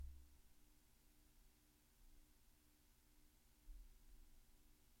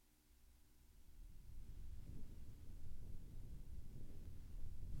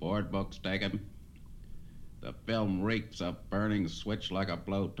Board books taken. The film reeks of burning switch like a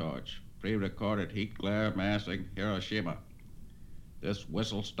blowtorch. Pre-recorded heat glare massing Hiroshima. This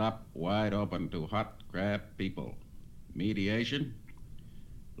whistle stop wide open to hot crab people. Mediation?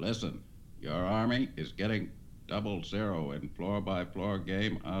 Listen, your army is getting 00 in floor-by-floor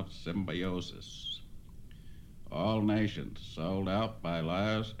game of symbiosis. All nations sold out by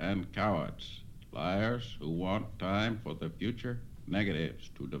liars and cowards. Liars who want time for the future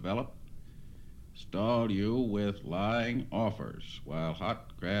negatives to develop. Stall you with lying offers while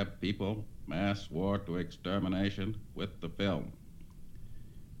hot crab people mass war to extermination with the film.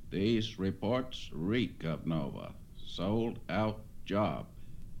 These reports reek of Nova. Sold out job.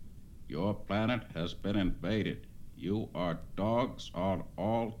 Your planet has been invaded. You are dogs on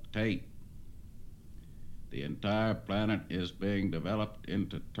all tape. The entire planet is being developed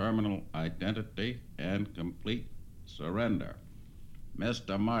into terminal identity and complete surrender.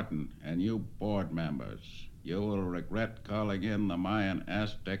 Mr. Martin and you board members, you will regret calling in the Mayan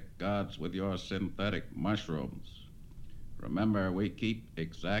Aztec gods with your synthetic mushrooms. Remember, we keep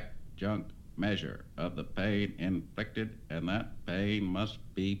exact junk measure of the pain inflicted, and that pain must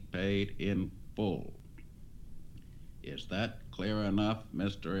be paid in full. Is that clear enough,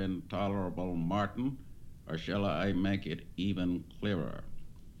 Mr. Intolerable Martin, or shall I make it even clearer?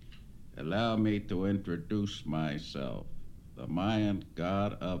 Allow me to introduce myself, the Mayan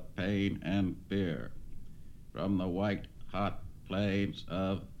god of pain and fear, from the white hot plains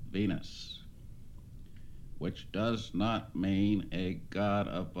of Venus, which does not mean a god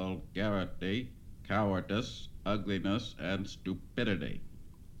of vulgarity, cowardice, ugliness, and stupidity.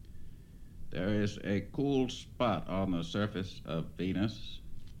 There is a cool spot on the surface of Venus,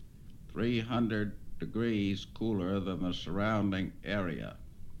 300 degrees cooler than the surrounding area.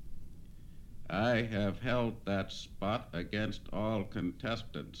 I have held that spot against all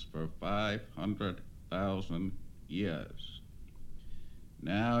contestants for 500,000 years.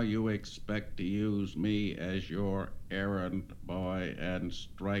 Now you expect to use me as your errand boy and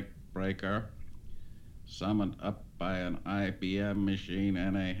strike breaker, summoned up by an IBM machine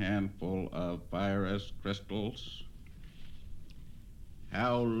and a handful of virus crystals?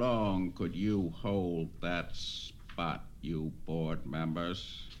 How long could you hold that spot, you board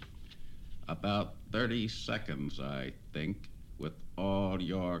members? About 30 seconds, I think, with all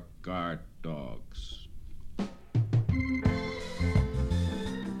your guard dogs.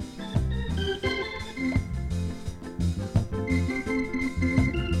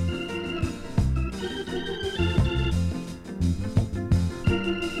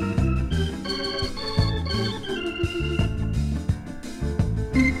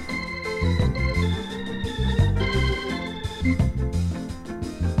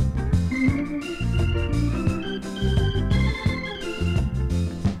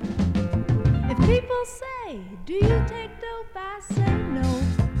 Do you take dope? I say no.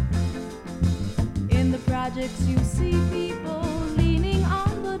 In the projects you see people leaning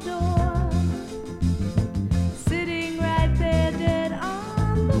on the door, sitting right there dead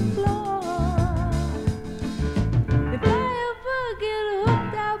on the floor. If I ever get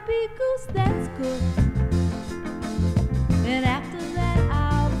hooked, I'll be goose that's good. And after that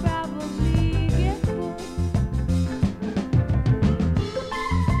I'll probably get bored.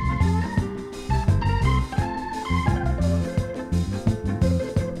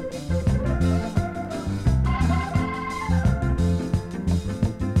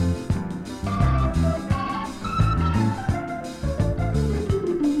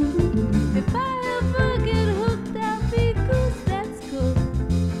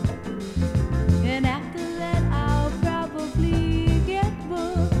 And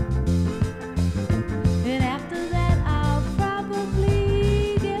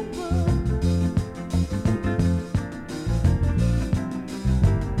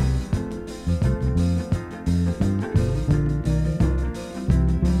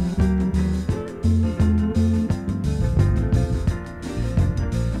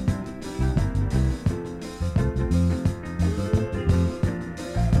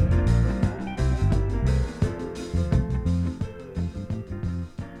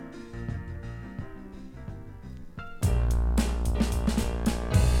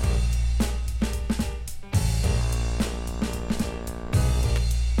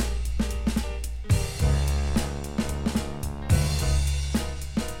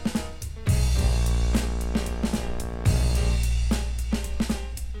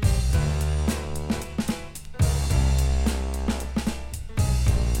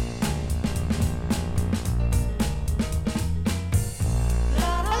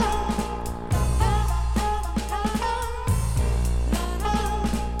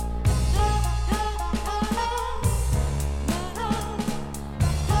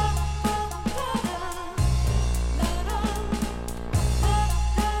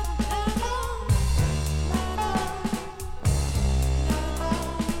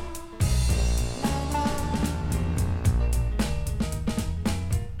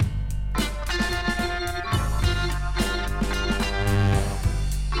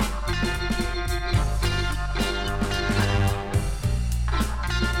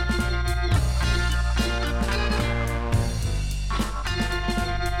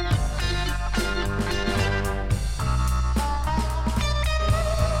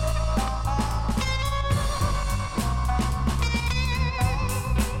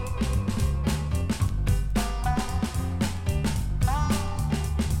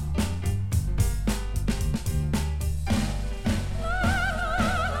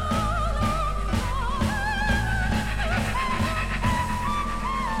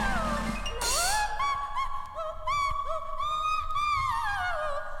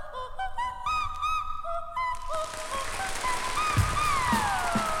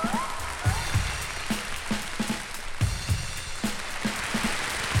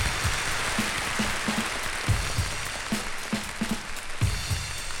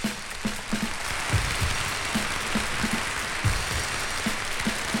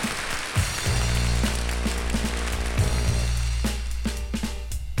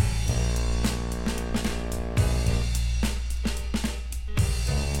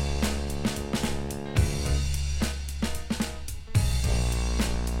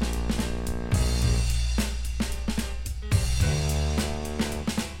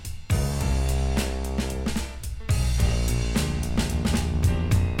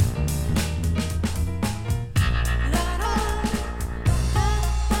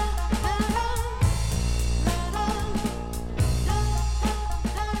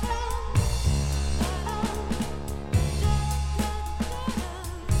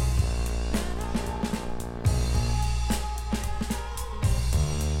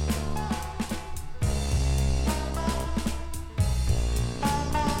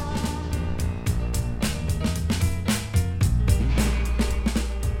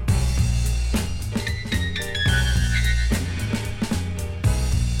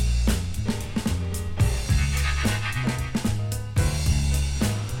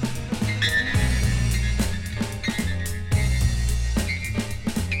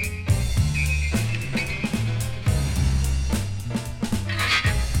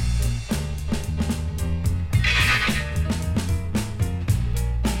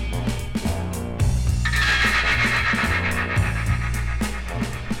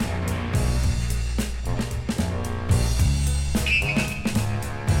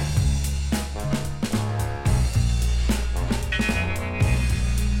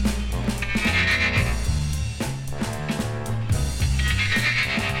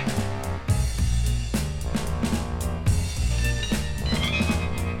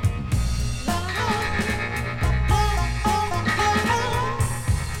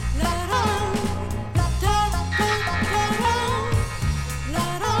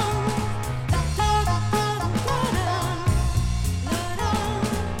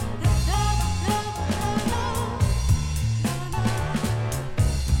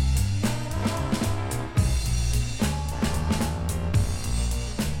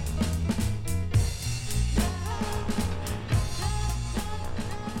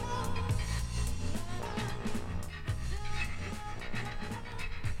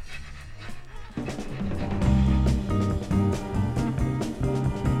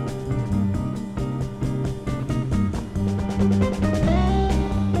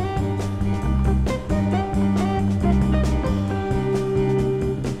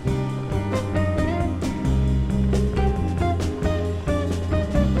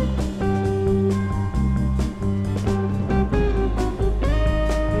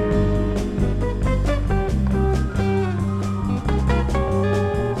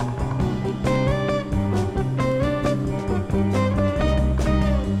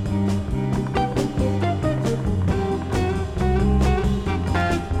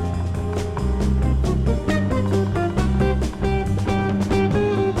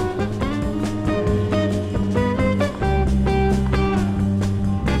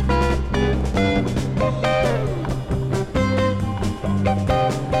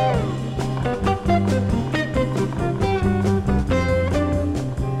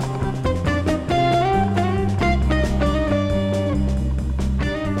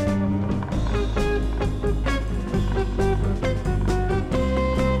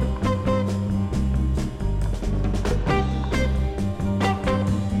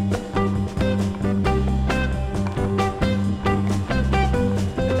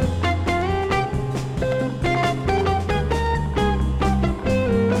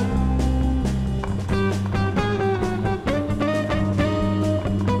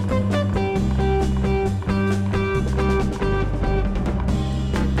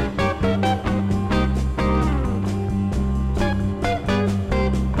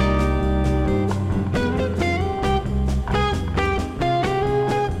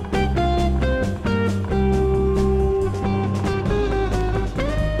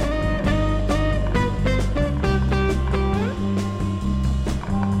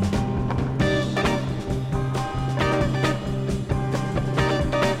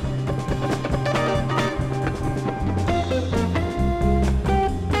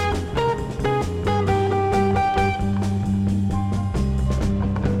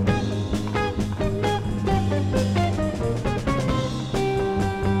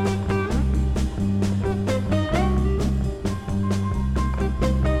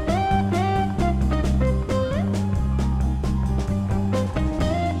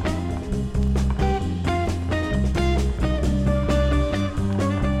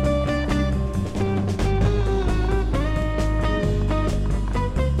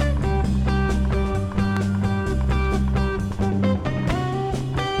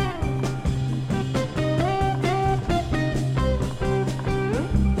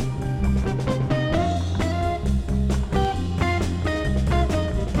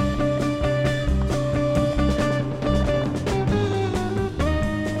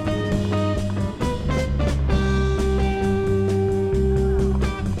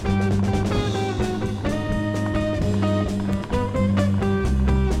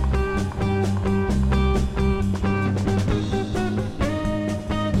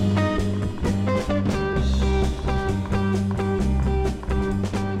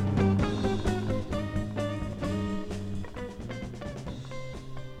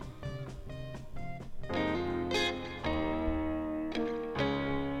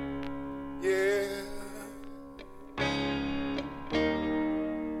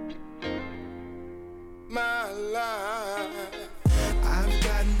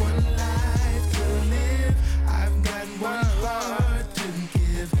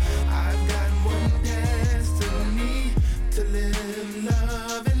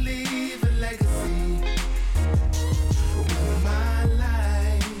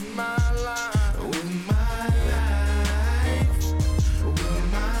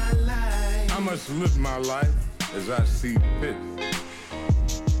must live my life as I see fit.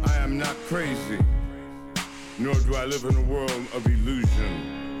 I am not crazy, nor do I live in a world of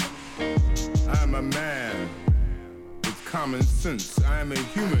illusion. I am a man with common sense. I am a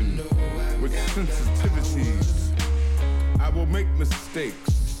human with sensitivities. I will make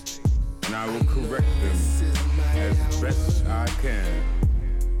mistakes, and I will correct them as best I can.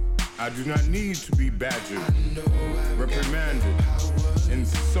 I do not need to be badgered, reprimanded,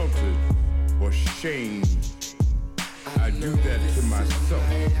 insulted, or shamed. I do that to myself,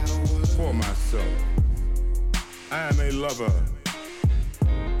 for myself. I am a lover.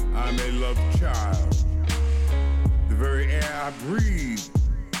 I am a loved child. The very air I breathe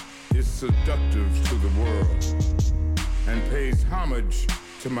is seductive to the world and pays homage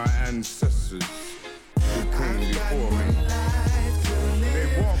to my ancestors who came before me. They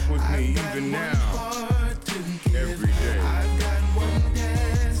walk with me even now, every day. I've got one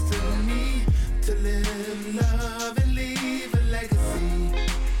destiny, to live, love, and leave a legacy.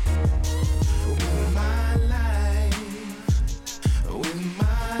 With my life, with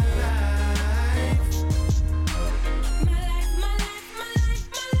my life. My life,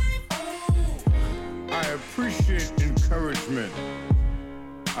 oh. I appreciate encouragement.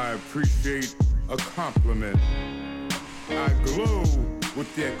 I appreciate a compliment. I glow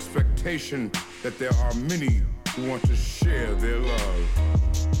with the expectation that there are many who want to share their love.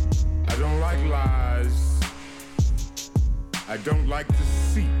 I don't like lies. I don't like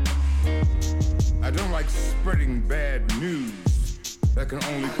deceit. I don't like spreading bad news that can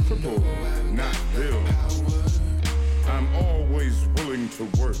only cripple, not build. I'm always willing to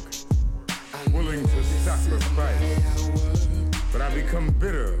work, willing to sacrifice. But I become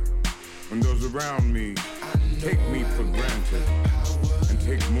bitter when those around me take me for granted and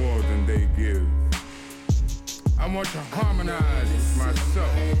take more than they give. I want to harmonize with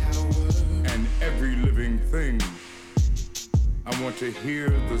myself and every living thing. I want to hear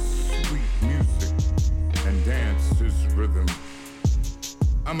the sweet music and dance this rhythm.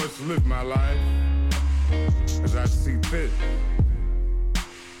 I must live my life as I see fit.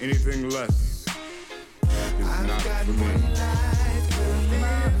 Anything less is not for me.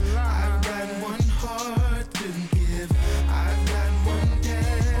 I've got one heart to give. I've got one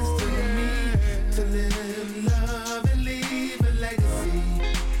destiny, to live, love, and leave a legacy.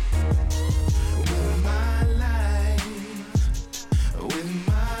 With my life, with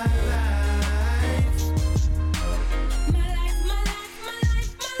my life. My life,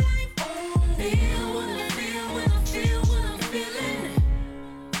 oh. Feel what I feel when I feel what I'm feeling.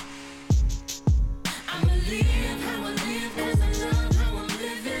 I'ma live how I live 'cause I love how I'm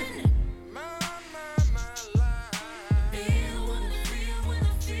living. My life. Feel what I feel when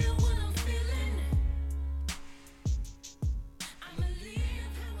I feel what I'm feeling. I'ma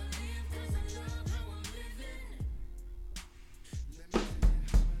live how I live 'cause I love how I'm living.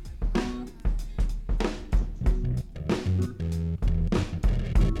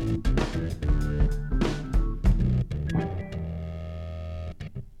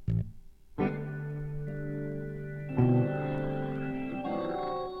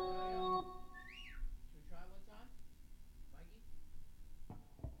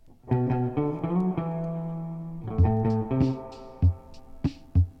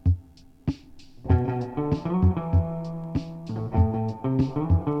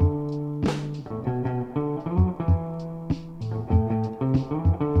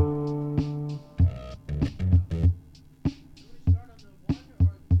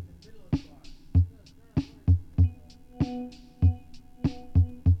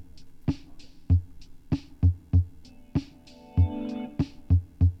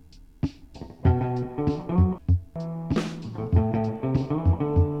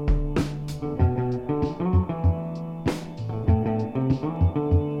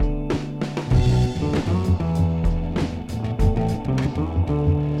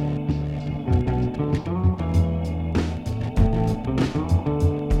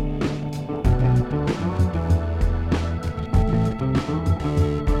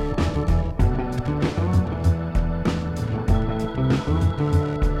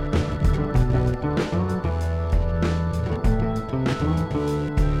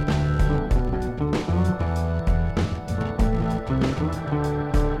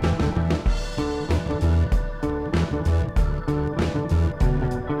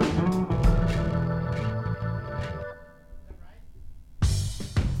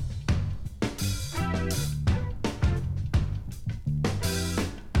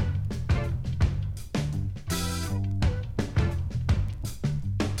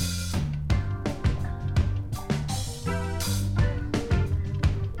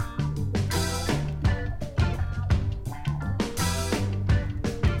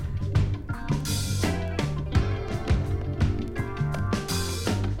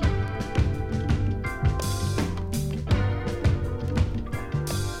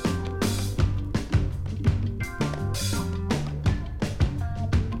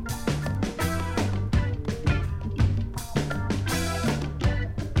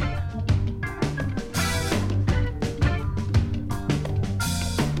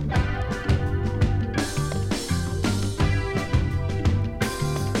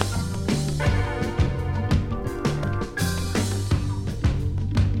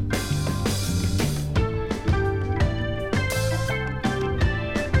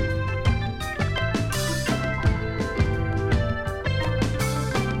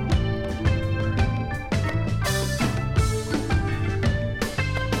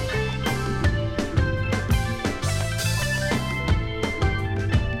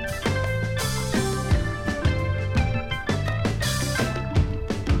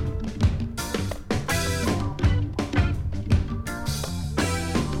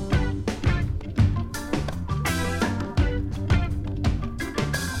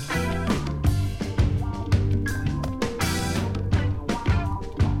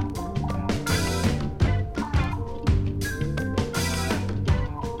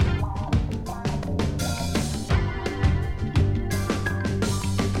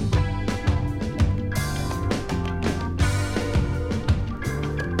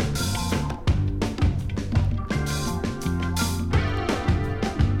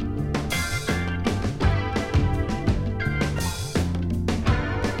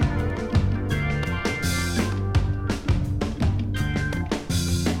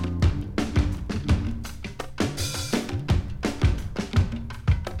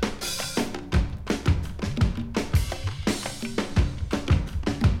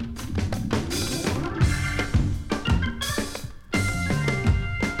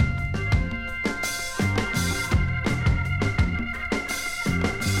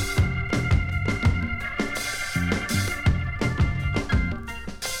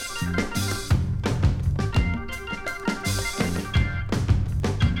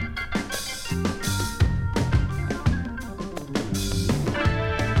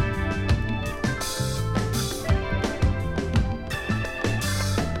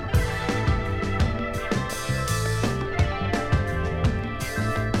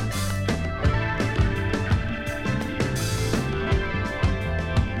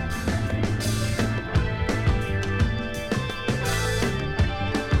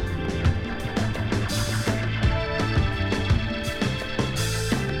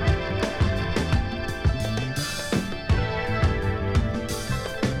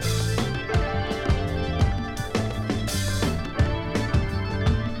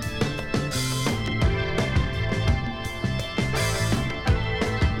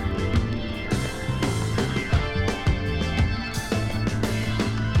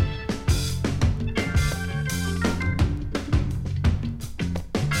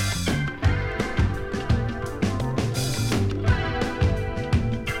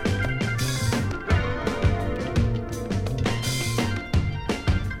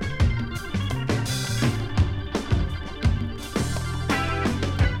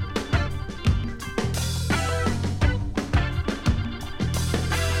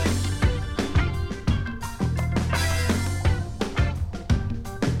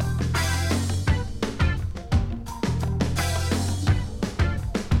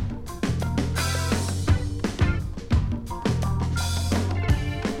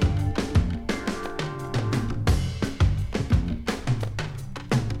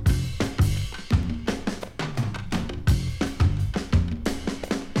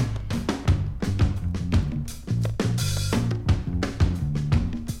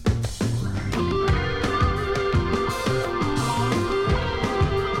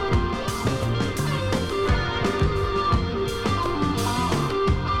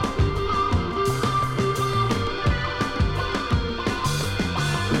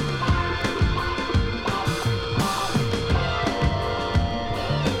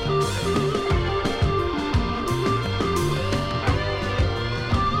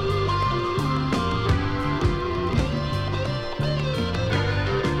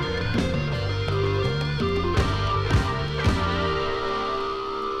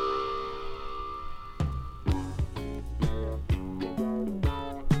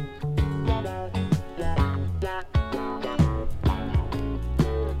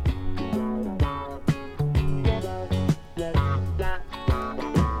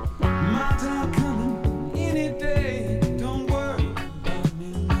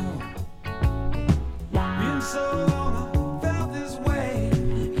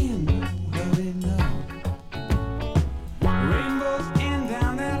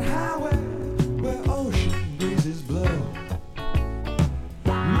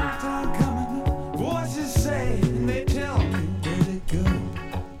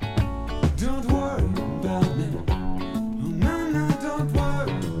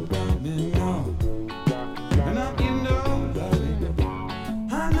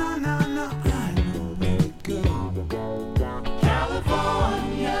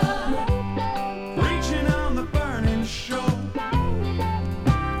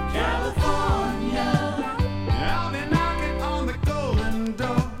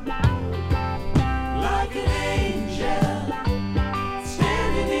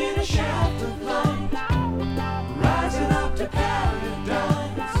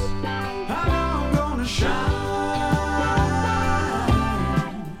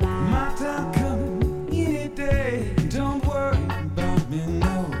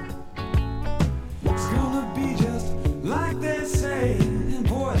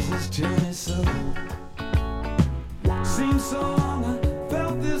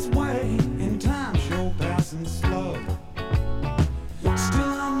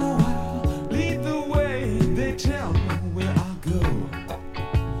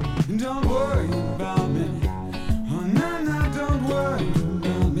 Don't worry about me. Oh, no, no, don't worry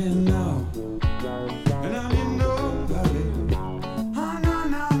about me, no. And I'm in no hurry. Oh, no,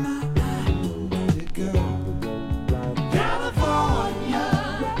 no, no, let it go. California,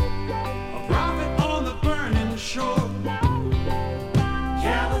 a prophet on the burning shore.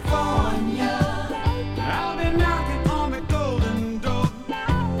 California, I'll be knocking on the golden door.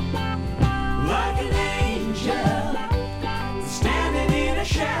 Like an angel, standing in a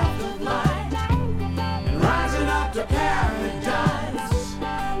shaft of light, and rising up to paradise.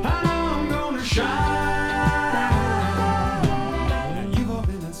 I know I'm gonna shine. And you've all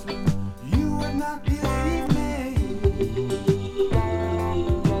been asleep, you would not believe me.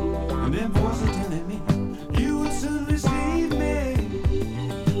 And them voices telling me you would soon receive me.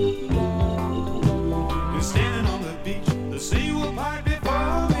 And standing on the beach, the sea will pipe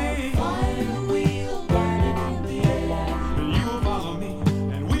before me. Fire wheel burning in the air, And you will follow me,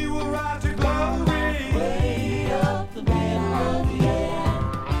 and we will ride to glory. way up the middle of the air.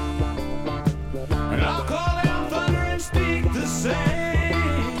 And I'll call down thunder and speak the same.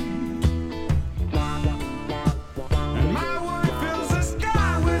 And my word fills the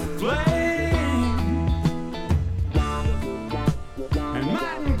sky with flame. And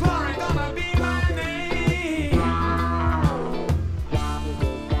might and glory gonna be my name.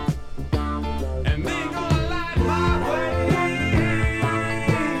 And they gonna light my way.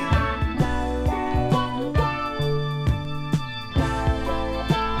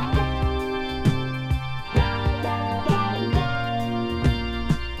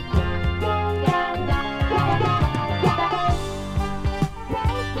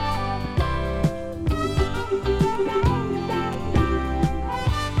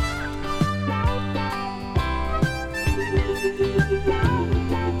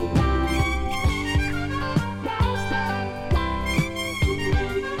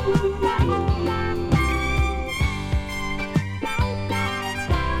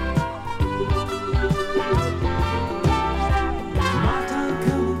 My time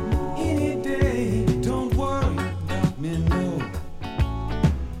coming any day. Don't worry about me, no.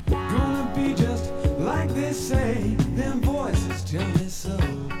 Gonna be just like they say. Them voices tell me so.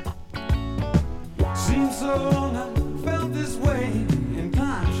 Seems so long I felt this way, and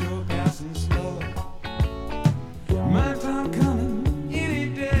time sure passing slow. My time coming any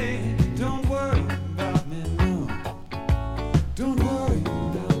day. Don't worry about me, no. Don't worry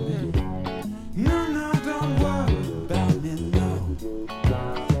about me. No, no, don't worry about me, no.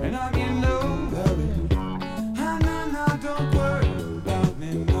 And I'm in no hurry. Ah, no, no, don't worry about me,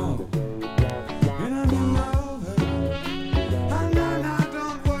 no. And I'm in no hurry. Ah, no, no,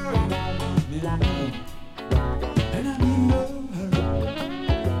 don't worry about me, no. And I'm in no hurry.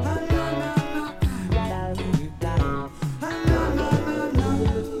 Ah, no, no, no, let it go. Ah, no, no, no, no.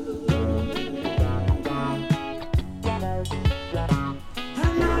 Ah,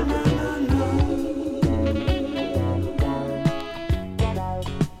 no, no, no, no.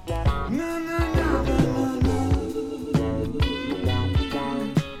 No, no, no, no, no, no.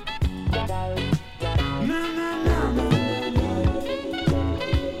 No, no, no, no, no, no. No, no, no, no.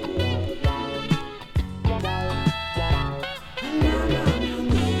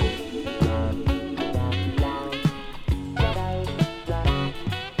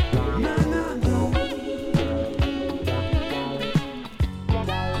 No, no, no.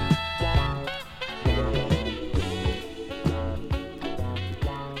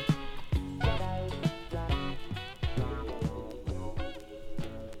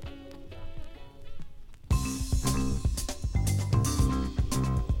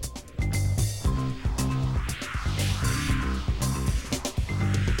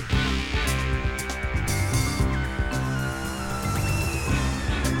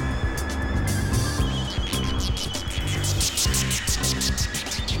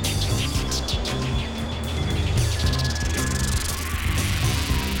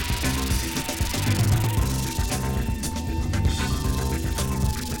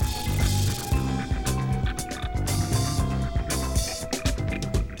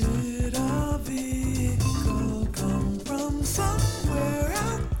 Did our vehicle come from somewhere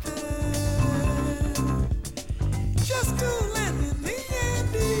out there? Just to land in the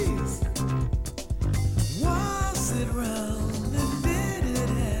Andes? Was it round and did it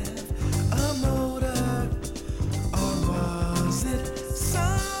have a motor? Or was it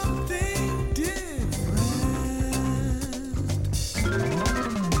something different?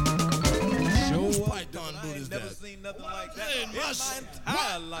 Show Whose up. python boot is Never that? seen nothing like that in in my my s-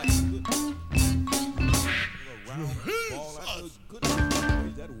 entire life. Round ball, I know good.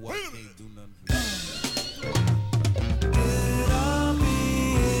 That white can't do nothing for you. Did our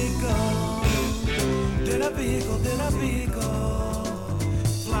vehicle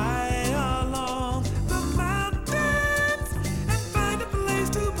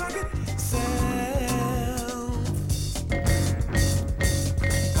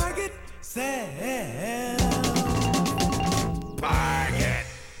Park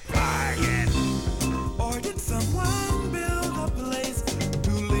it. Or did someone build a place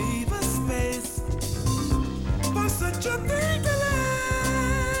to leave a space for such a thing to land?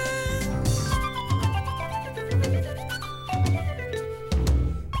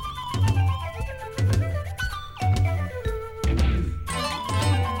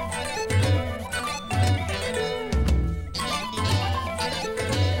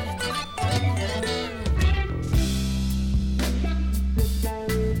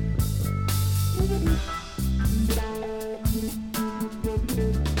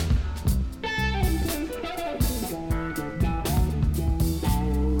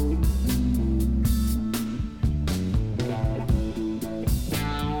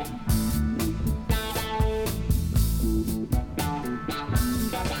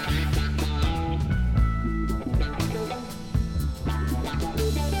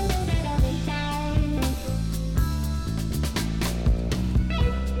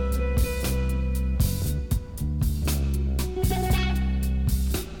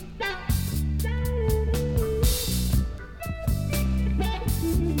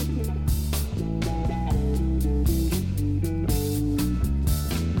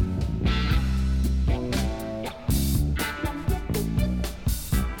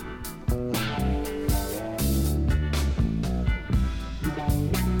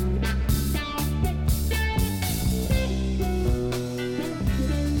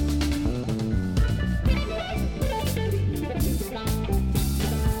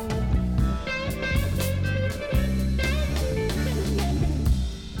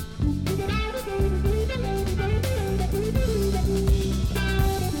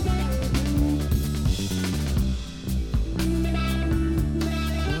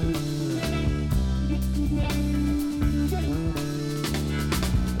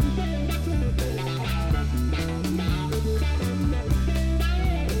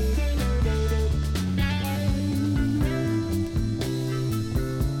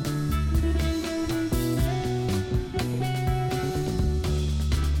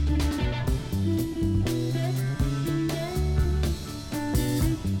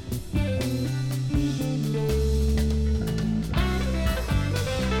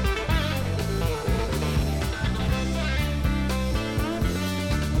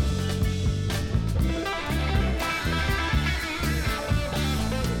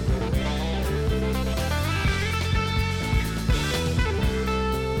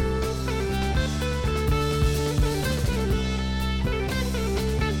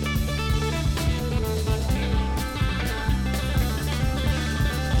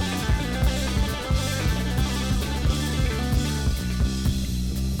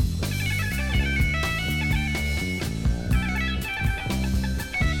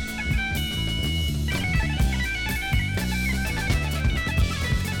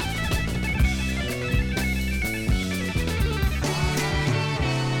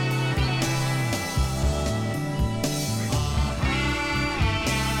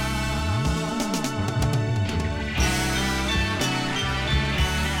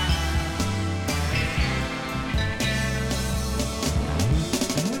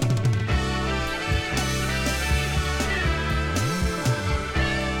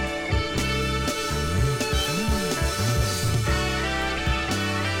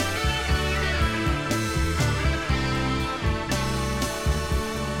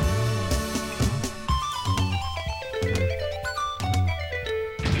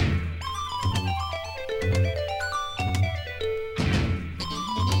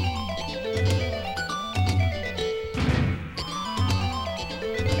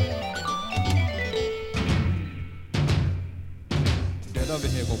 That other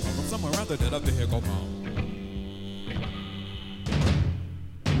hair go pump. From somewhere around there, that other hair go pump.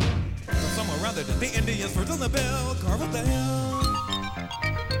 From somewhere around there, the Indians first on the bell, carve up the hill.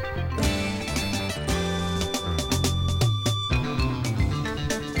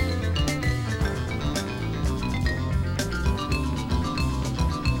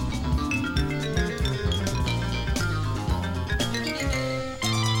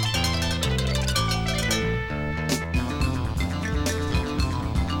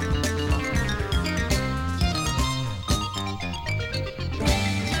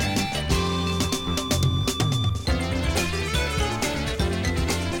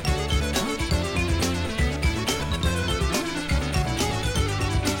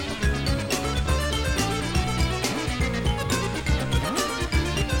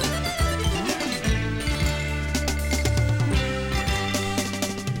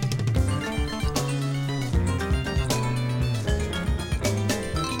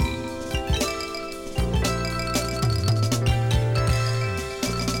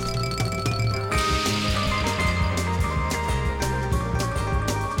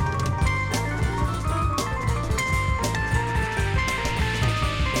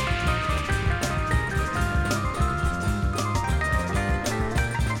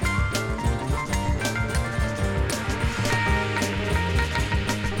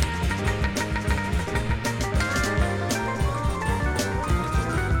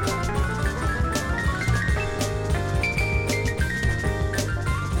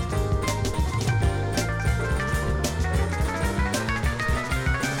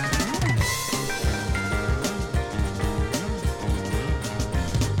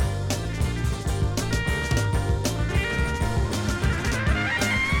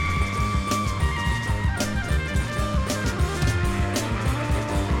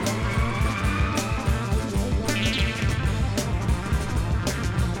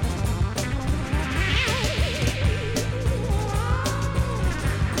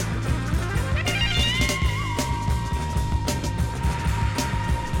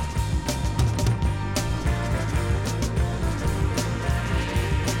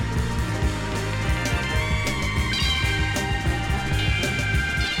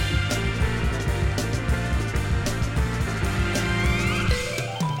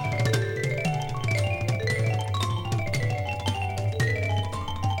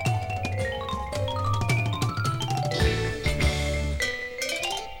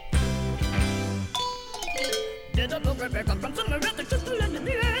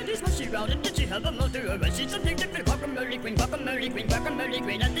 American Mary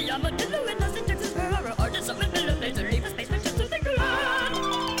Green and the Armadillo in the Texas Ferrara are just some middle laser leave a space for just to think around.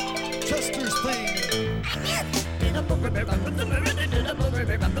 Chester's theme. Did a poker bear run from the mirror? Did a poker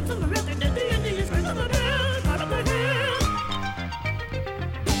bear run from the mirror? Did the Indians run from the hill? Out of the hill.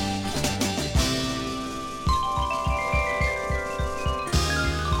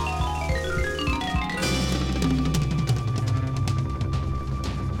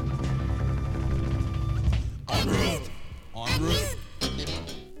 En route.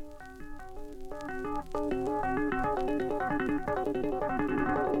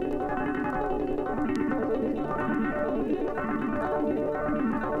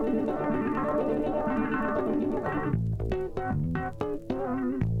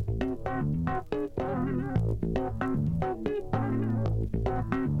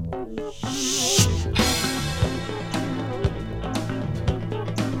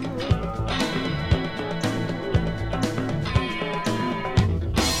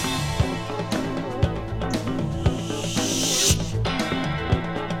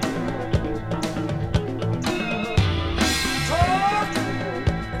 Talk,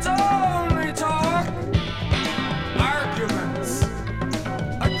 it's only talk. Arguments,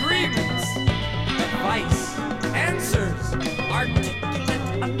 agreements, advice, answers, articulate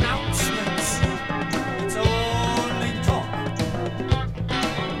announcements. It's only talk.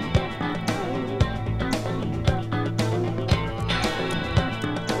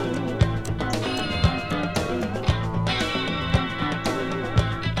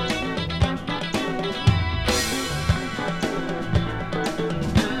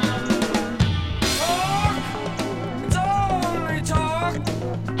 Talk, it's only talk.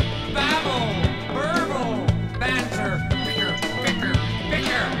 Babble, burble, banter, bicker, bicker,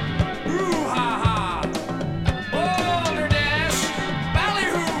 bicker. Hoo-ha-ha. Balderdash,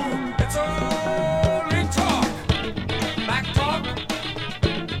 ballyhoo. It's only talk. Back talk.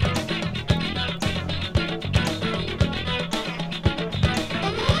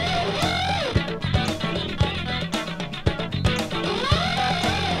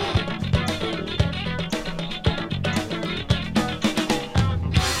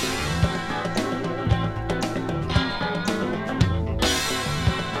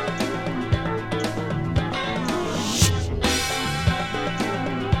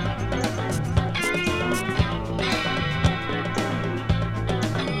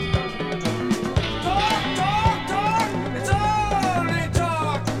 Talk, talk, talk. It's only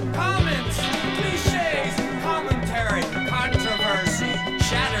talk. Comments, cliches, commentary, controversy,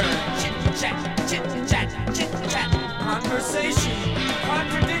 chatter, chit-chat, chit-chat, chit-chat, conversation,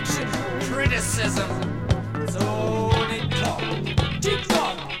 contradiction, criticism. It's only talk. Deep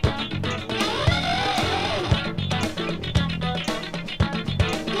talk.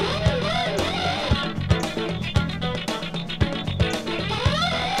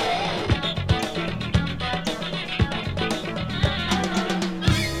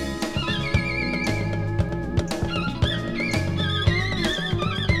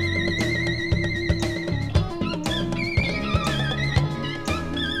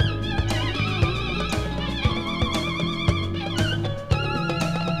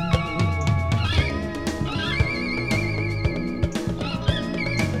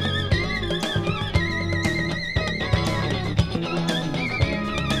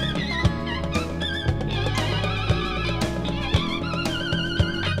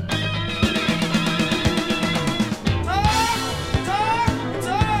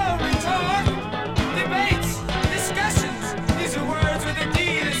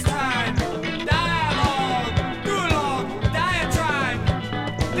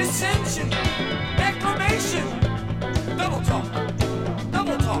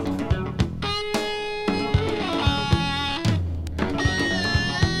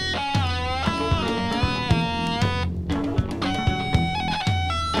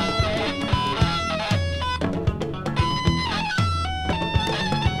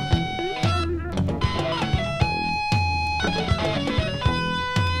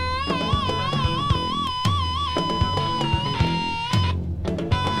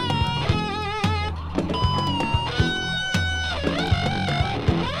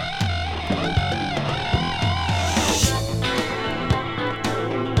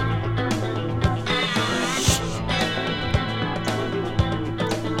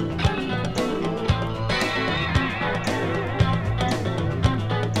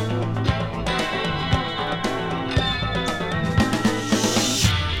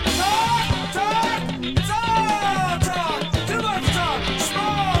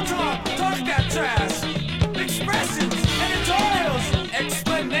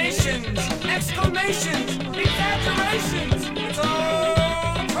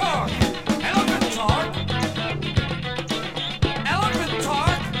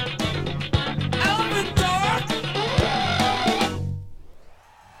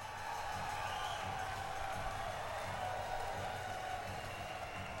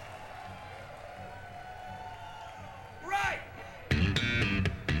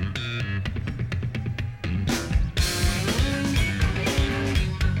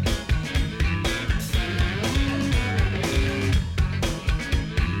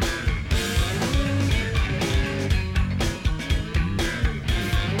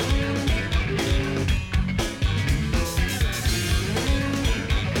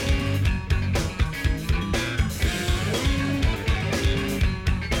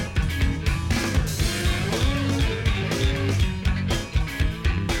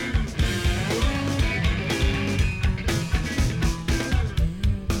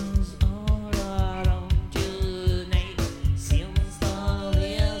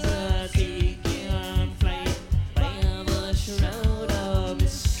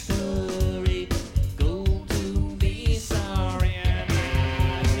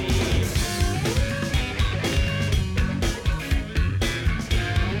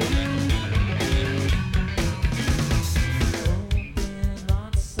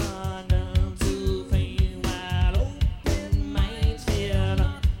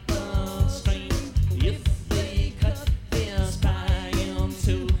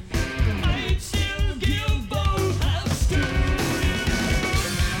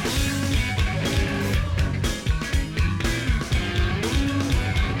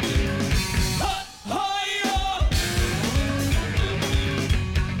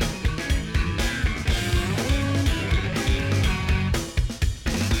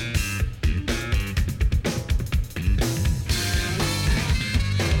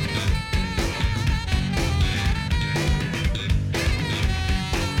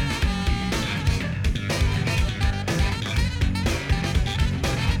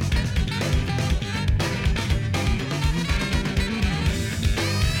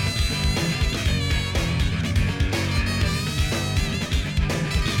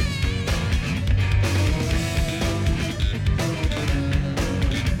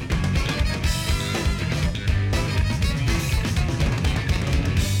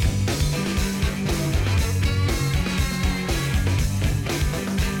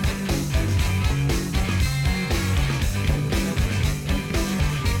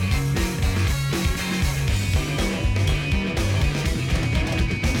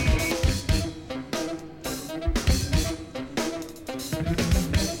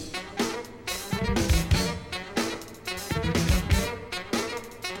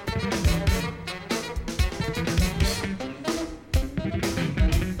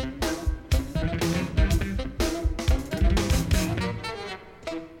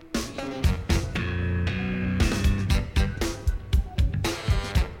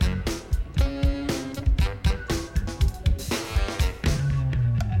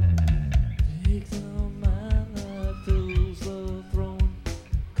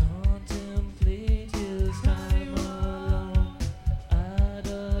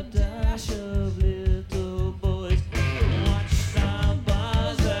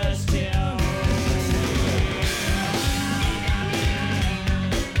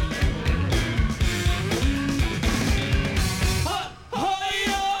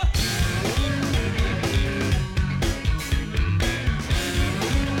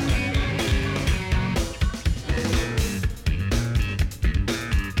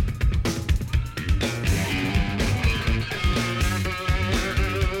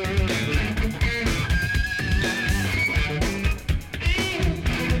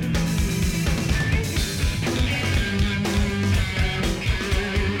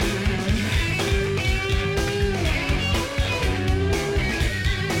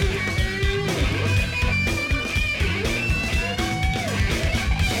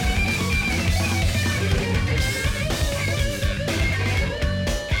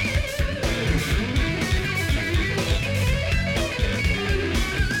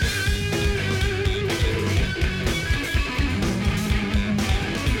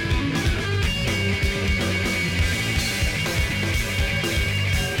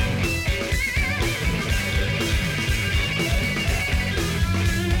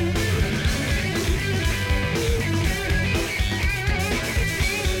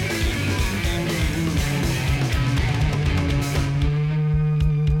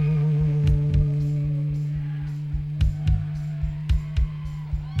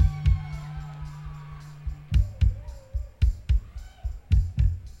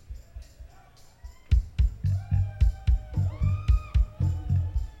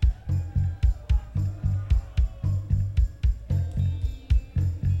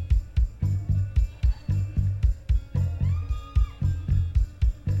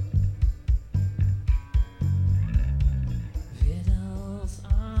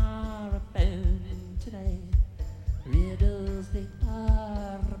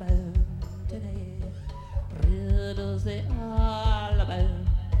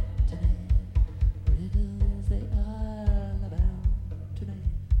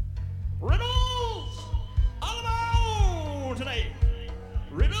 Riddles all about today.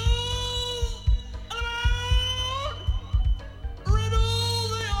 Riddles all about.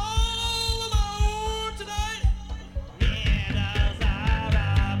 Riddles they all about today. Riddles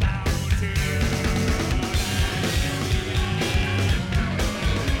all about today.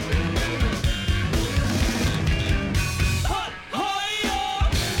 Hot, hi-ya!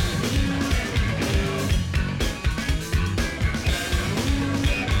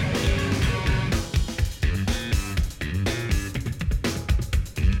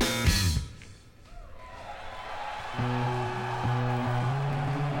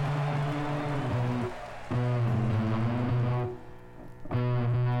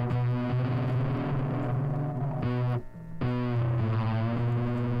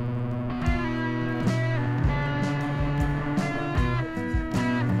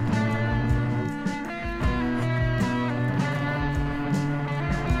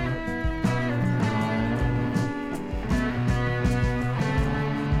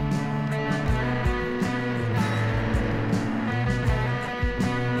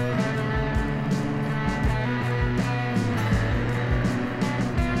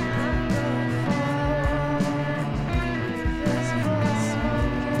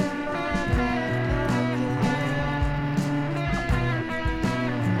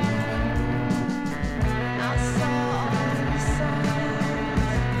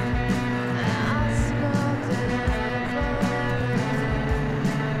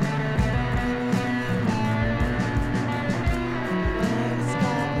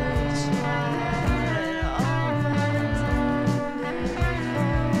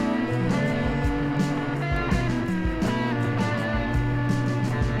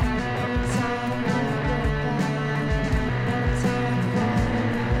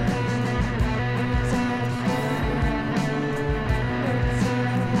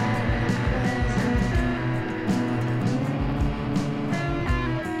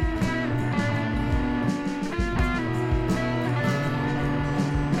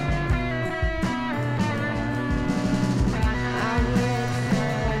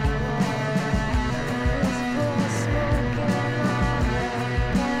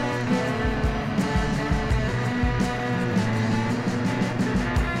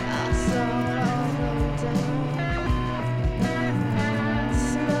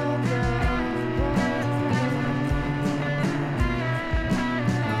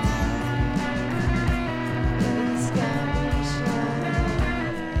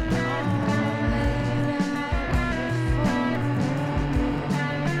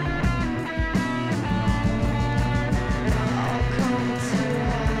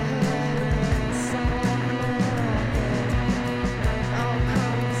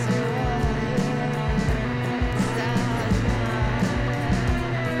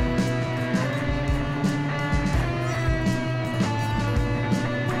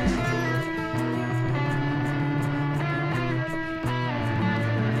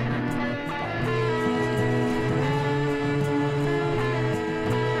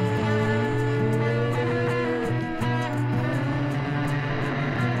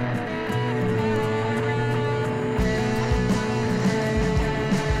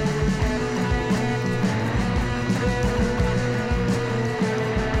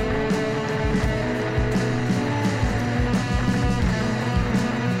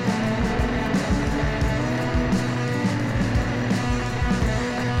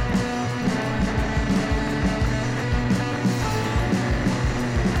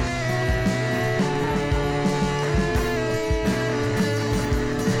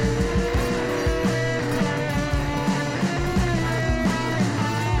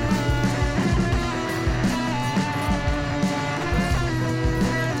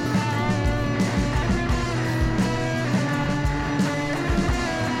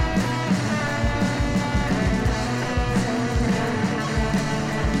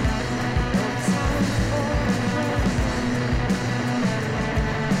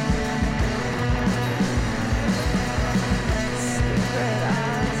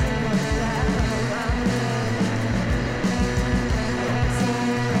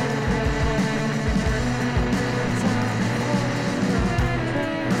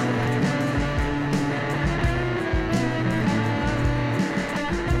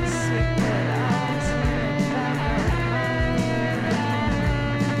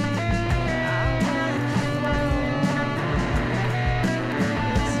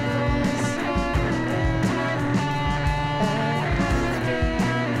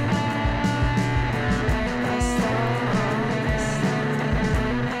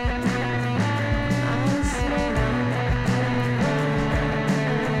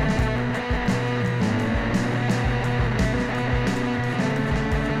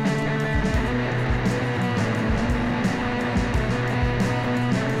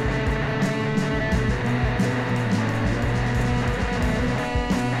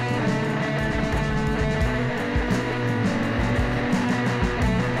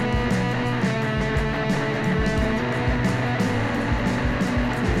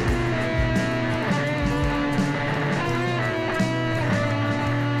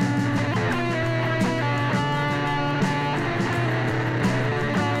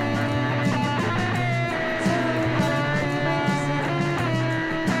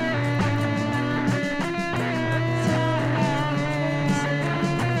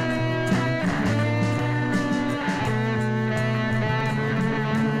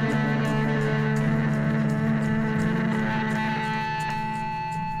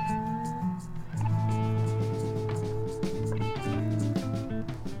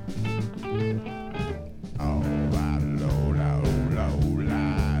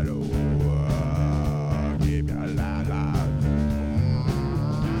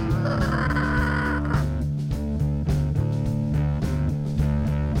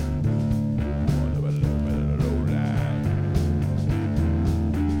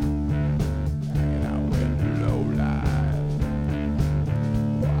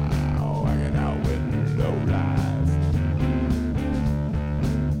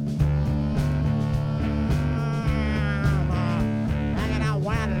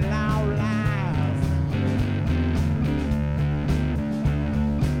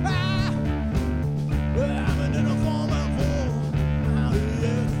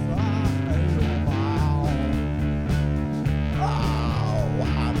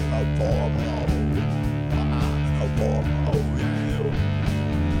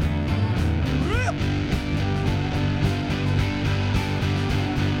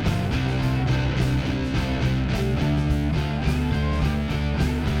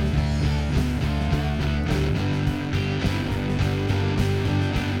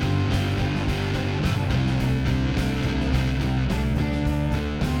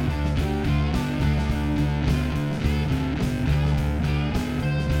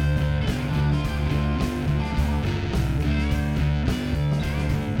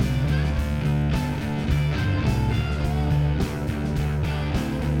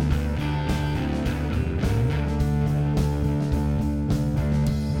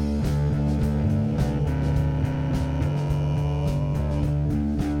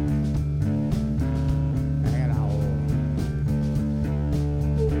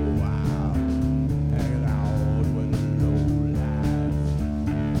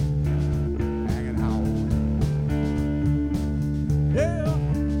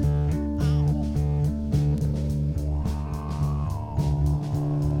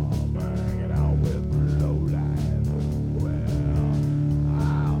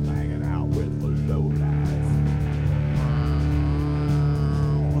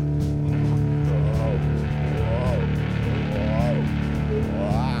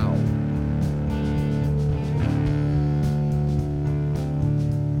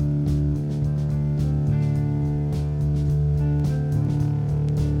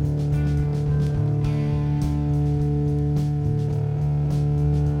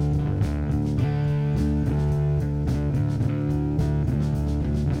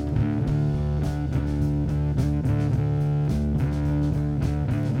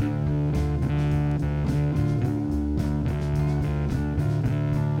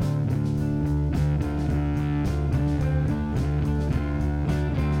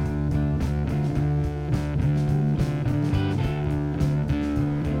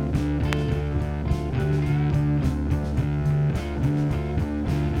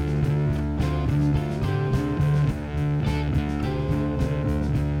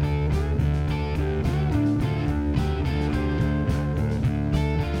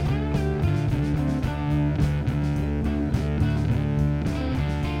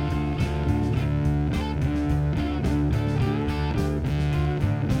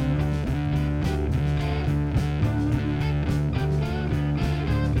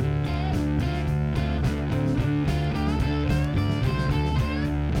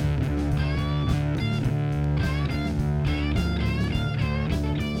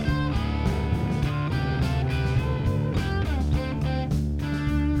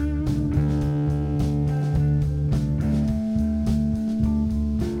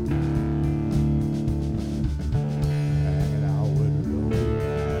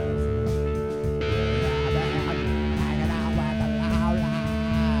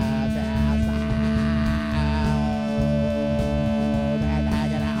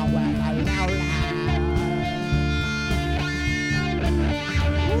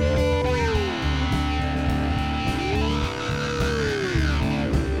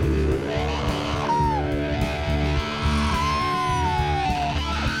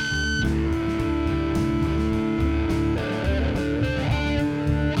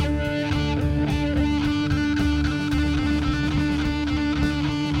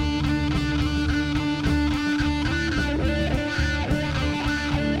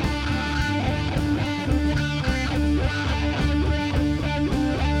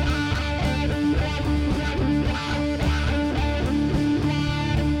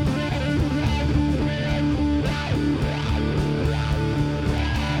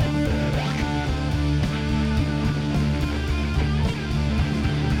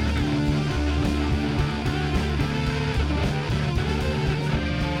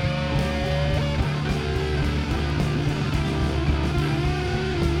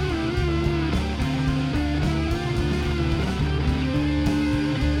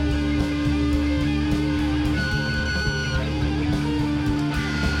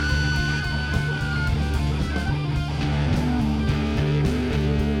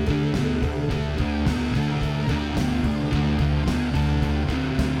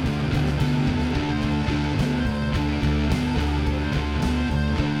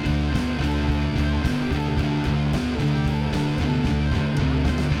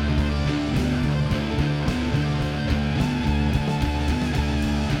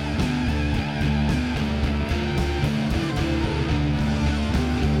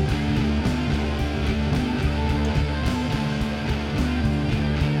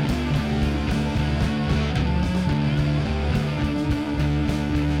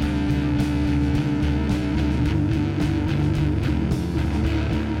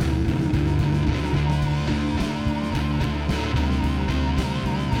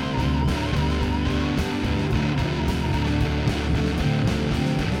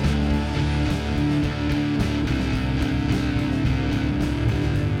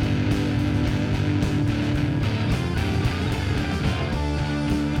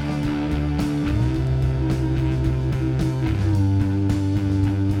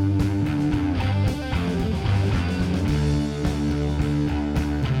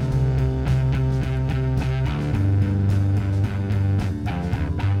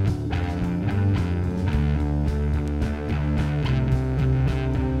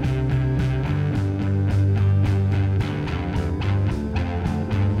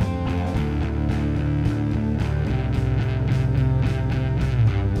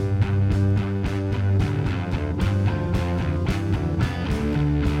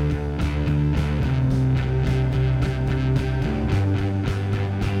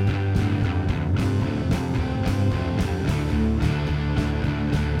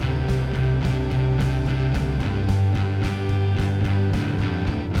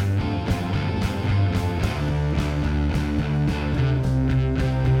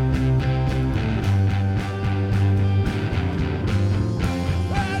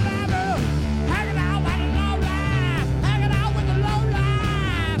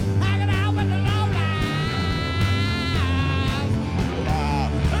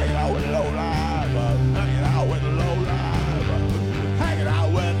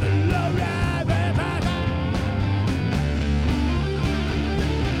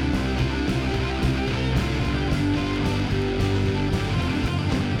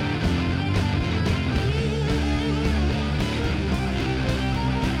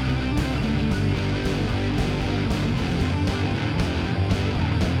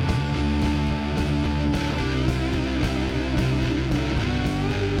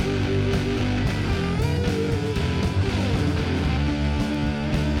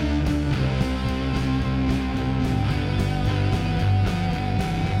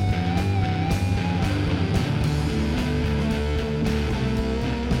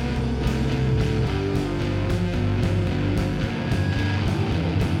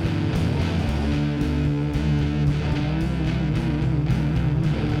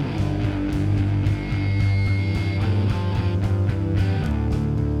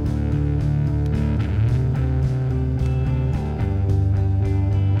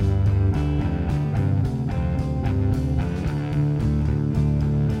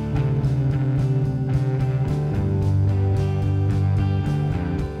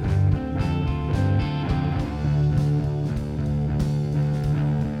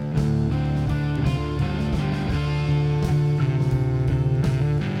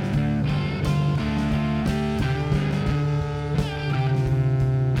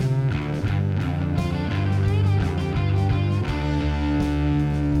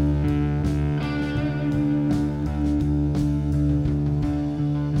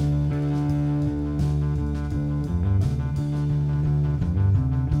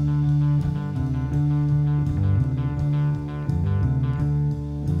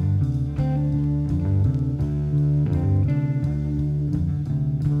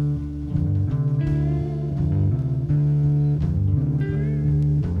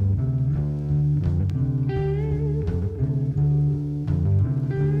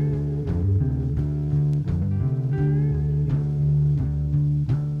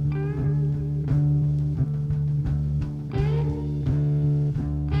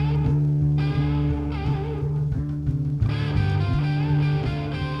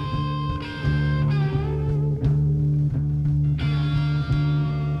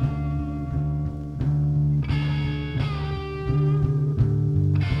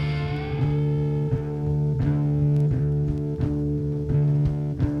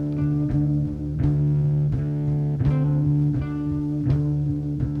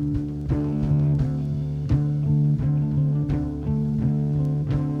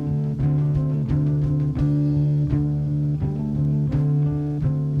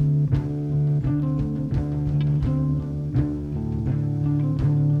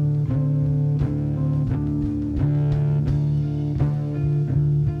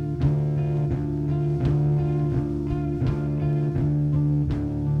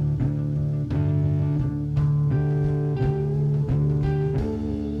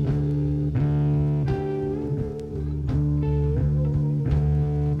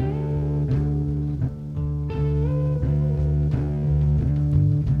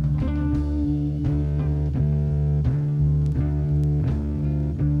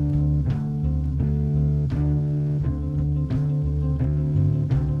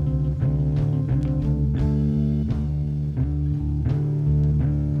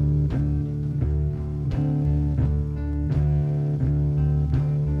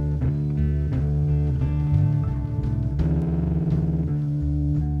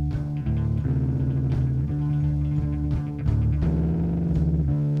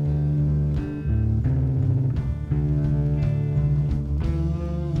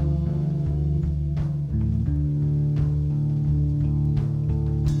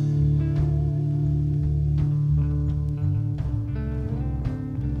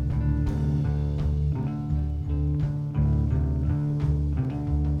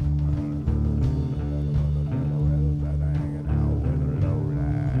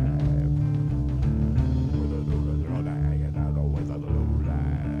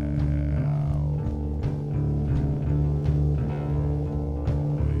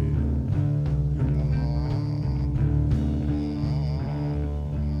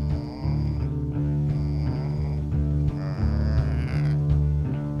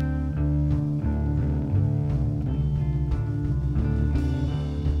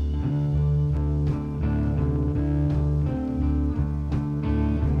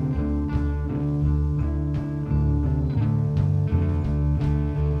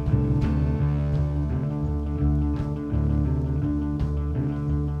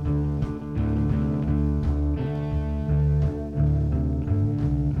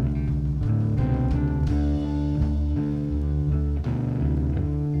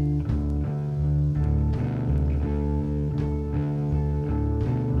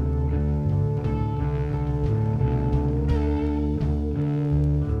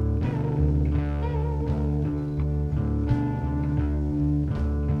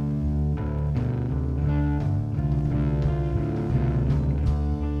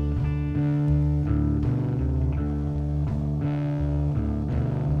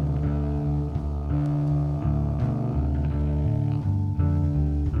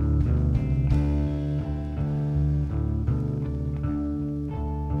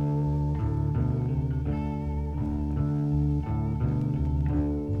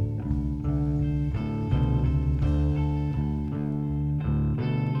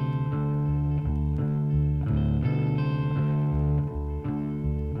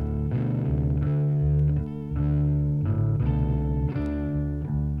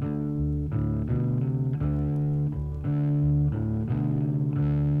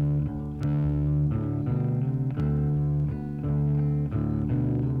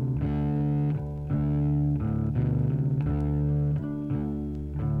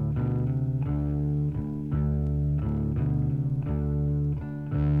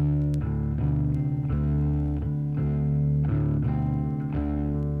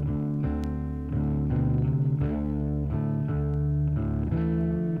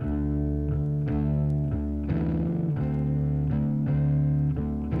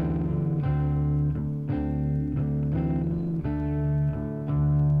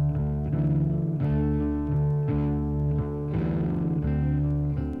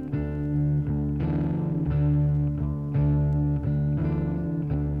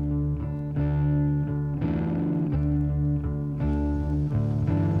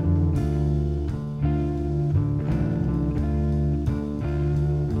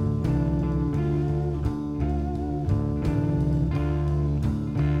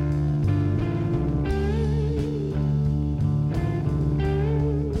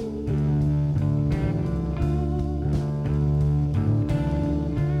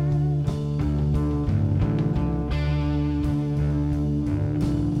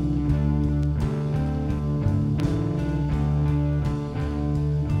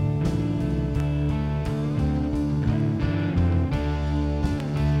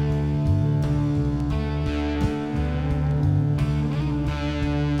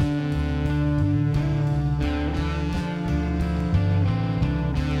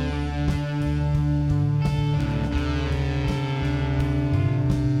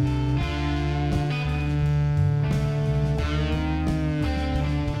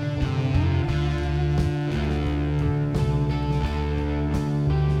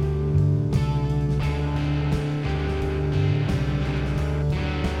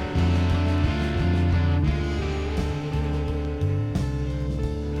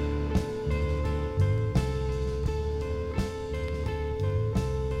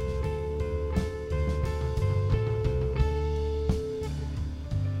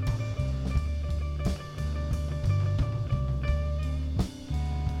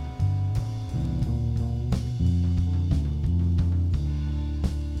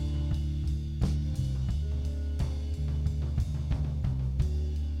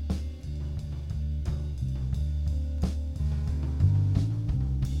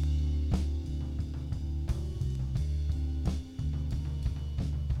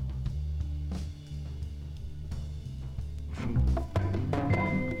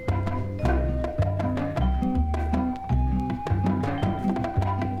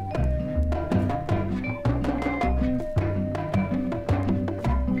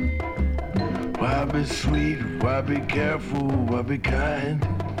 be sweet? Why be careful? Why be kind?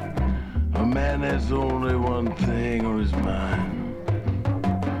 A man has only one thing on his mind.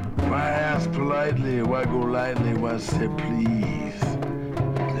 Why ask politely? Why go lightly? Why say please?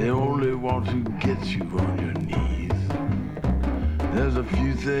 They only want to get you on your knees. There's a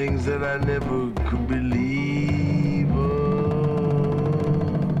few things that I never could believe.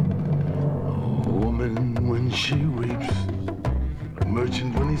 A woman when she weeps, a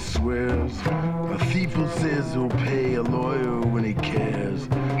merchant when he swears, a thief who says he'll pay, a lawyer when he cares,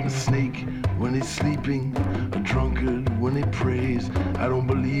 a snake when he's sleeping, a drunkard when he prays. I don't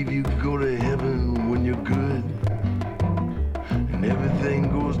believe you go to heaven when you're good, and everything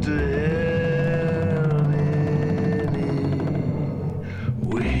goes to hell anyway.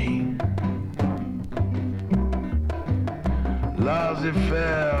 Laissez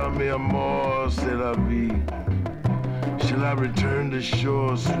faire, mi amor, c'est la vie. Shall I return to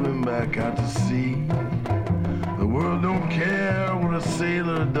shore, swim back out to sea? The world don't care what a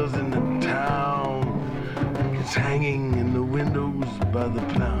sailor does in the town. It's hanging in the windows by the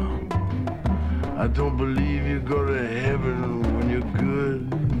pound. I don't believe you go to heaven when you're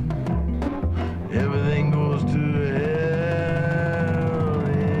good. Everything goes to hell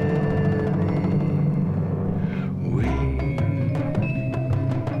anyway.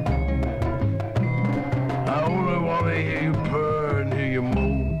 I only want to hear you purr and hear you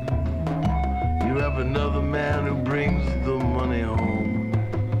moan. You have another man who brings the money home.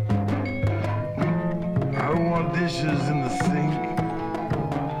 I don't want dishes in the sink.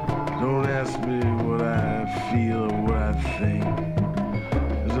 Don't ask me what I feel or what I think.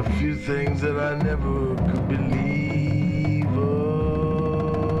 There's a few things that I never could believe of.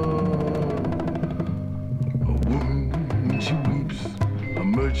 A woman when she weeps, a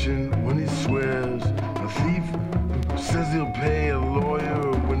merchant when he swears, a thief who says he'll pay, a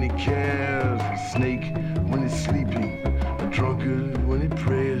lawyer when he cares, a snake when he's sleeping, a drunkard when he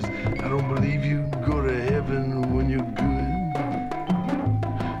prays. I don't believe you go to heaven when you're good.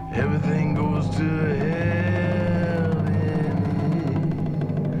 Everything goes to hell anyway.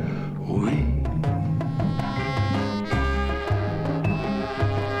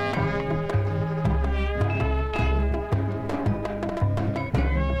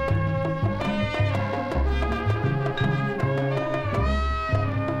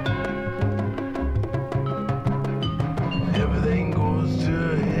 Everything goes to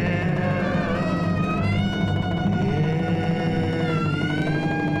hell anyway.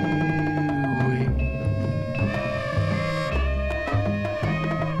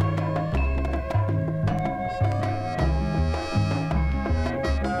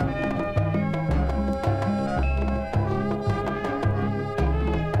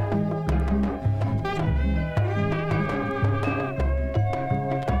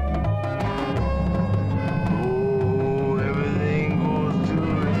 Oh, everything goes to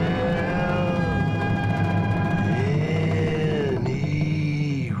hell anyway.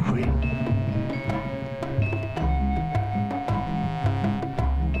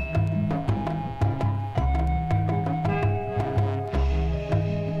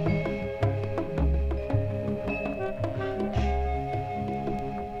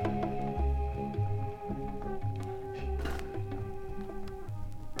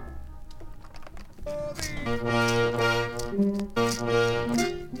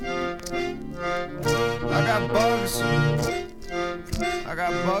 I got bugs. I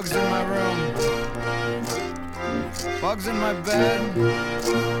got bugs in my room. Bugs in my bed.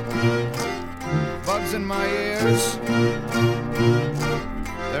 Bugs in my ears.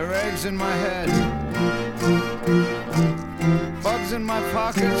 There are eggs in my head. Bugs in my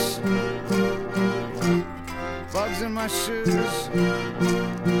pockets. Bugs in my shoes.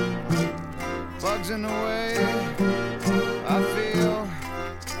 Bugs in the way I feel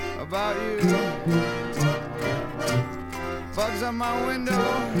about you. Bugs on my window,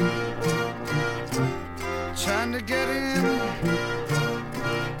 trying to get in.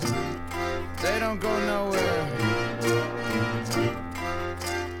 They don't go nowhere.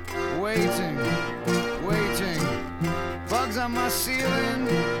 Waiting, waiting. Bugs on my ceiling,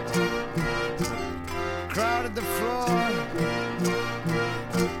 crowded the floor.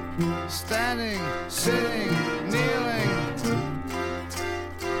 Standing, sitting, kneeling.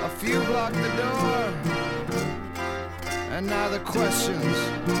 A few block the door. And now the questions.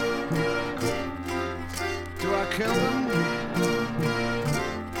 Do I kill them?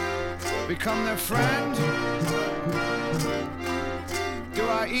 Become their friend? Do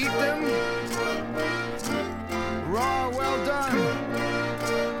I eat them? Raw, well done.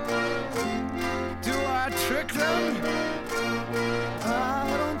 Do I trick them? I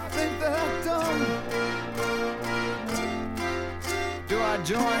don't think they're dumb.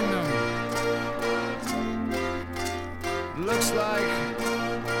 join them. Looks like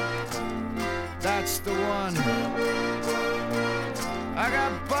that's the one. I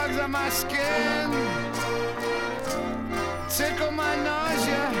got bugs on my skin, tickle my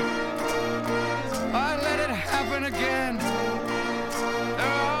nausea. I let it happen again.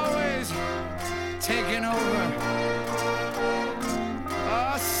 They're always taking over.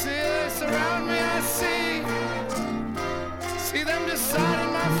 Oh, see, they surround me, I see them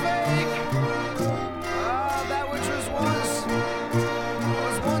deciding my fate. Ah, that which was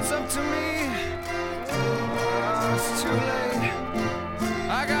once up to me. Oh, it's too late.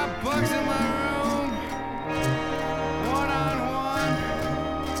 I got bugs in my room, one on one.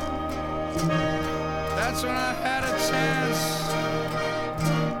 That's when I had a chance.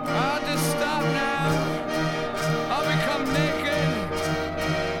 I'll just stop now. I'll become naked.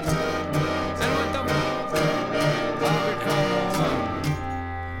 And with the I'll become one.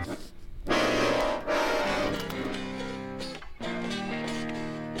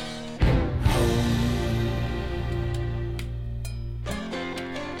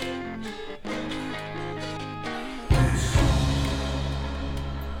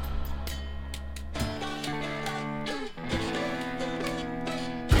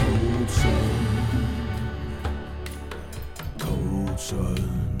 Cold sun,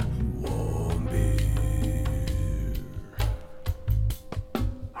 warm beer.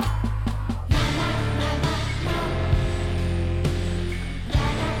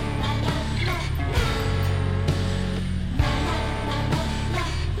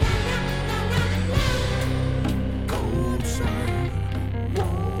 Cold sun,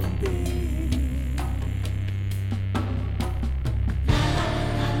 warm beer.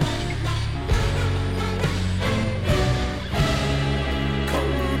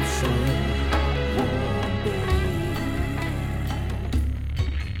 Cold sun, warm beer.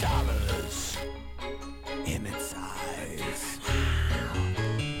 Dollars in its eyes.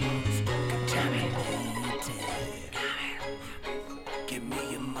 Contaminated. Give me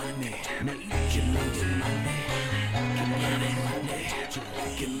your money. Give me your money. Give me your money.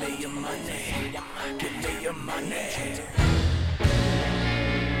 Give me your money. Give me your money.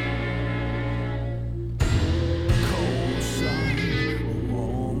 Cold sun,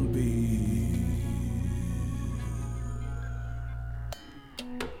 warm beer.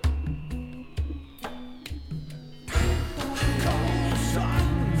 Cold sun,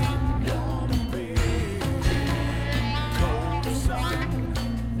 warm beer. Cold sun,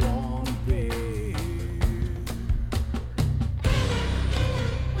 warm beer.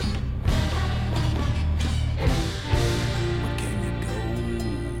 Where can you go?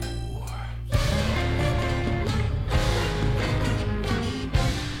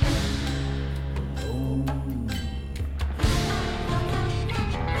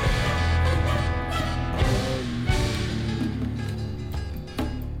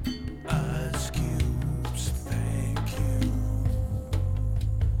 Ice cubes, thank you.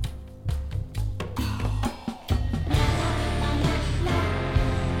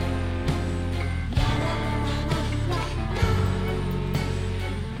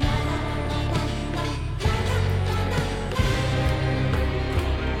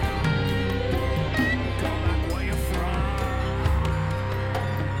 Where you from?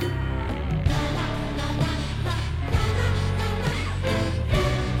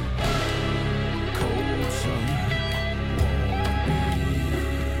 Cold sun,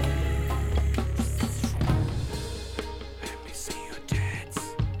 let me see your tits.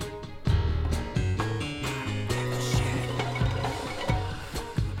 Give a shit.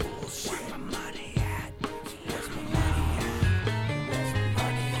 Bullshit. Where my money at? Where's my money at? Where's my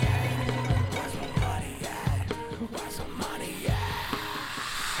money at? Where's my money at? Where's my money at?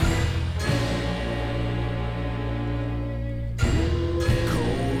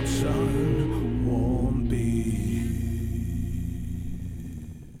 Cold sun, warm beer.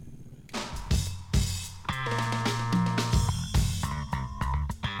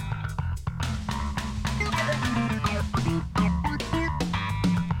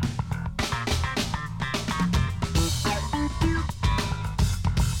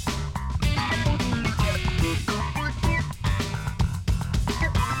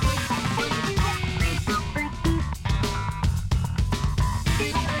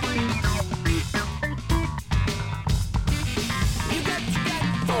 You got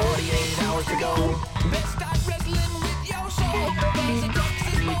 48 hours to go. Best start wrestling with your soul. Cause the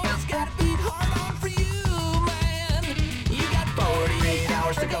Texas boys gotta beat hard on for you, man. You got 48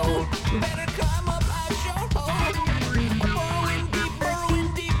 hours to go. Better climb up out your hole. Burrowing deep, burrowing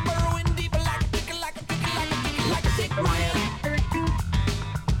deep, burrowing deep. Like a tick, like a tick, like a tick, like a tick, man.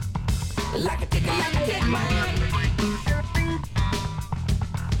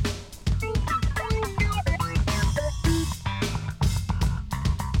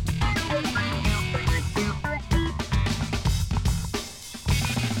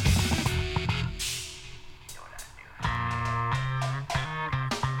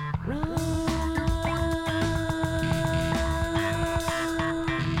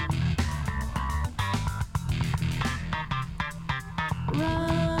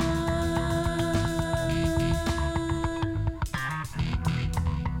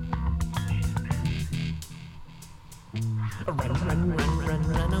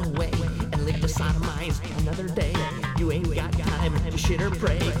 Run away and live the sodomized another day. You ain't got time to shit or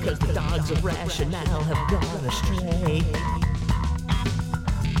pray, cause the dogs of rationale have gone astray.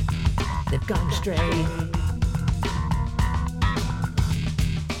 They've gone astray.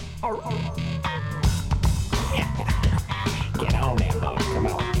 Get on there, boy. Come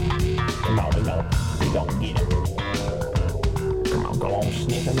on. Come on, we gon' get him. Come on, go on,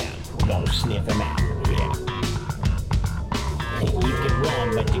 sniff him out. We're gonna sniff him out. Yeah. You can run,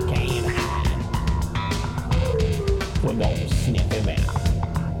 but you can't hide. We're gonna sniff him out.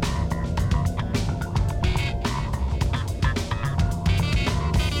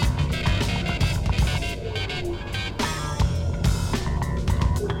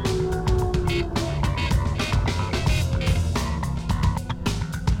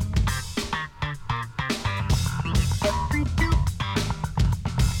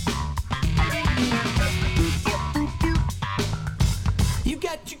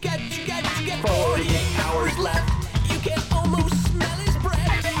 You got 48 hours left. You can almost smell his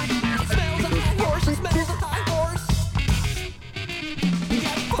breath. It smells like a horse, it smells like a horse. You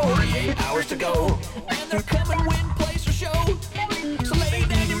got 48 hours to go, and they're coming win, place, or show. So lay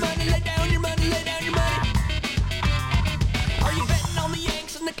down your money, lay down your money, lay down your money. Are you betting on the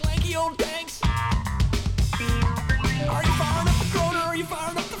Yanks and the clanky old tanks? Are you firing up the Kroner, or are you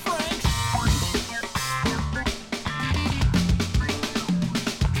firing up the Franks?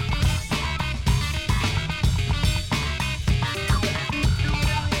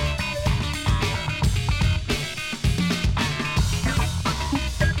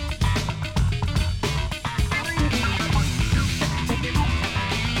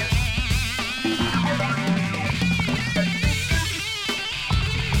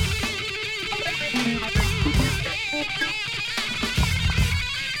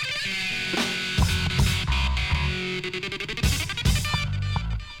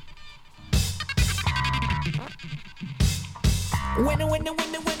 When are your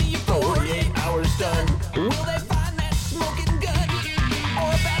 48 hours done? Will they find that smoking gun? Or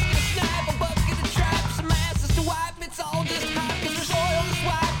a basket of snipe, a bucket of traps, some asses to wipe? It's all just hype, 'cause there's oil to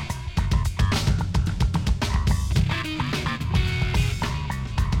swipe.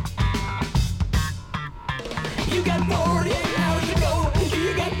 You got 48 hours to go.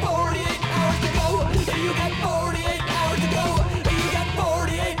 You got 48 hours to go. You got 48 hours to go. You got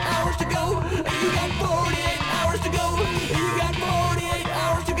 48 hours to go. You got 48 hours to go. You got 48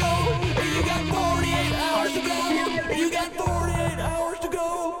 hours to go. You got 48 hours to go. You got 48 hours to go.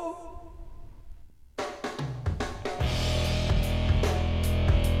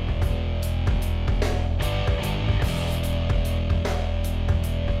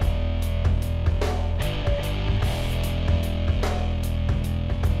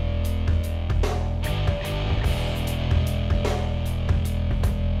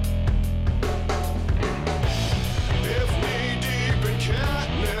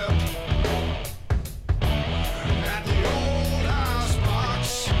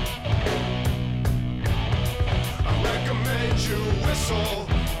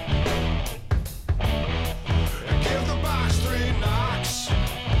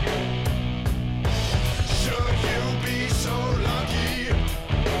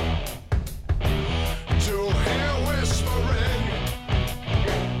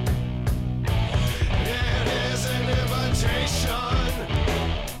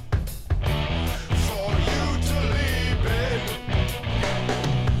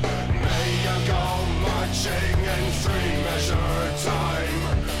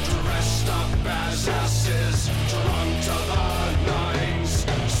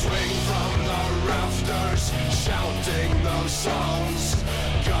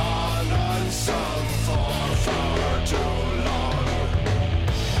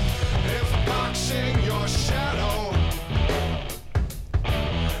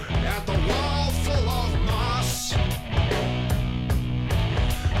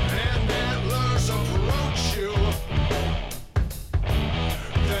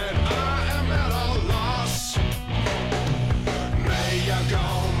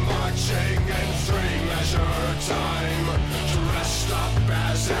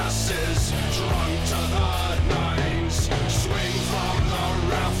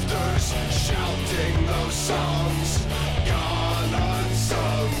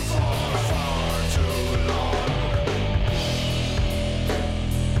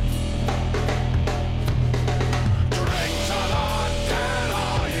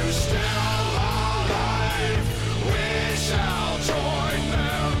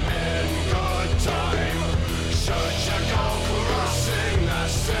 Should you go crossing the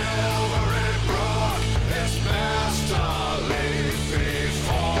silvery brook, it's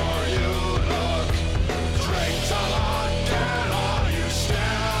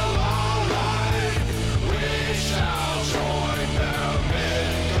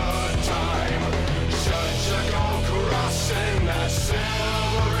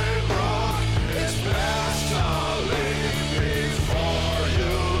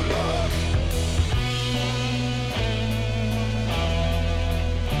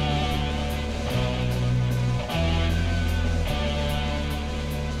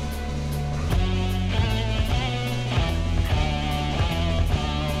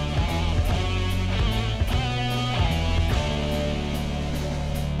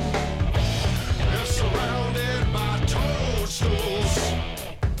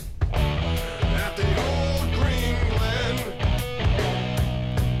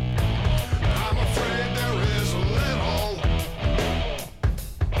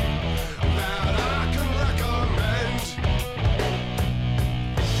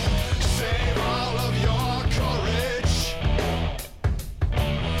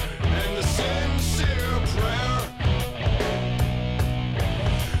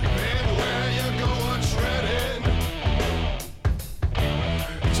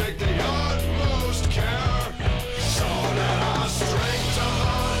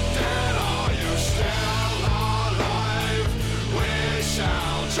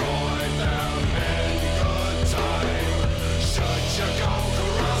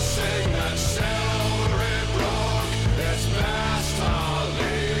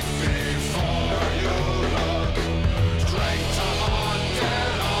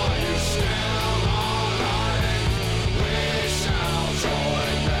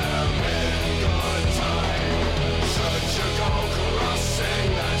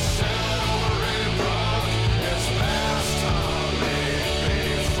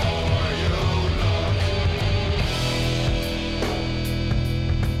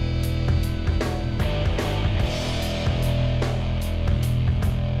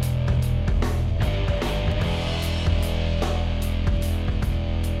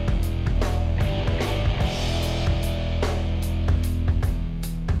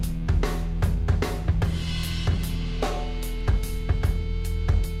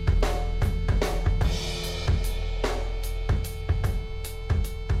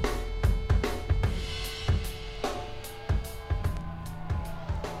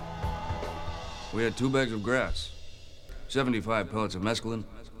We had 2 bags of grass, 75 pellets of mescaline,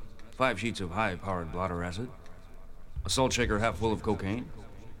 5 sheets of high-powered blotter acid, a salt shaker half full of cocaine,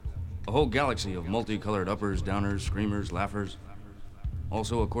 a whole galaxy of multicolored uppers, downers, screamers, laughers,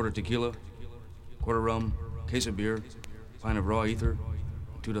 also a quarter tequila, quarter rum, case of beer, pint of raw ether,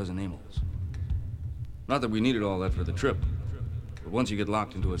 and 2 dozen amyls. Not that we needed all that for the trip, but once you get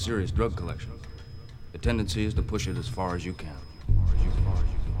locked into a serious drug collection, the tendency is to push it as far as you can.